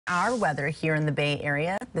our weather here in the Bay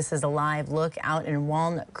Area. This is a live look out in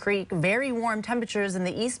Walnut Creek. Very warm temperatures in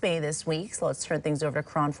the East Bay this week. So let's turn things over to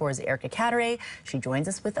KRON 4's Erica Cataray. She joins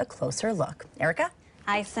us with a closer look. Erica?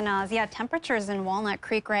 Hi, Sanaz. Yeah, temperatures in Walnut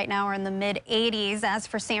Creek right now are in the mid-80s. As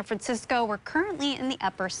for San Francisco, we're currently in the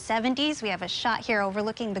upper 70s. We have a shot here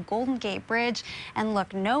overlooking the Golden Gate Bridge. And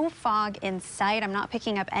look, no fog in sight. I'm not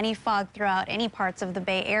picking up any fog throughout any parts of the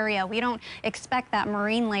Bay Area. We don't expect that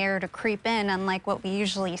marine layer to creep in, unlike what we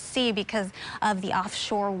usually see because of the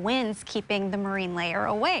offshore winds keeping the marine layer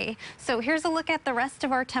away. So here's a look at the rest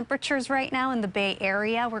of our temperatures right now in the Bay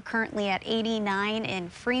Area. We're currently at 89 in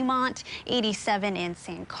Fremont, 87 in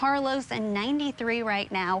San Carlos, and 93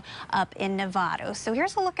 right now up in Novato. So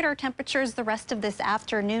here's a look at our temperatures the rest of this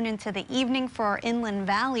afternoon into the evening for our inland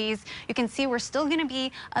valleys. You can see we're still going to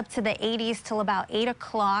be up to the 80s till about 8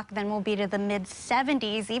 o'clock. Then we'll be to the mid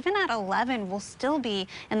 70s. Even at 11, we'll still be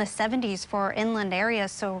in the 70s for our inland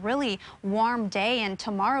areas. So really warm day, and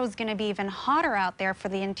tomorrow's going to be even hotter out there for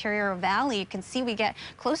the interior valley. You can see we get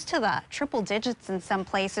close to the triple digits in some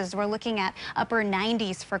places. We're looking at upper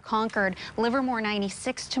 90s for Concord, Livermore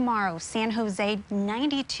 96 tomorrow, San Jose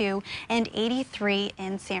 92, and 83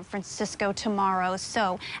 in San Francisco tomorrow.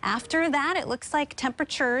 So after that, it looks like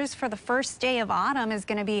temperatures for the first day of autumn is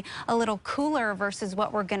going to be a little cooler versus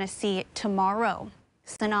what we're going to see tomorrow.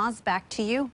 Sanaz, back to you.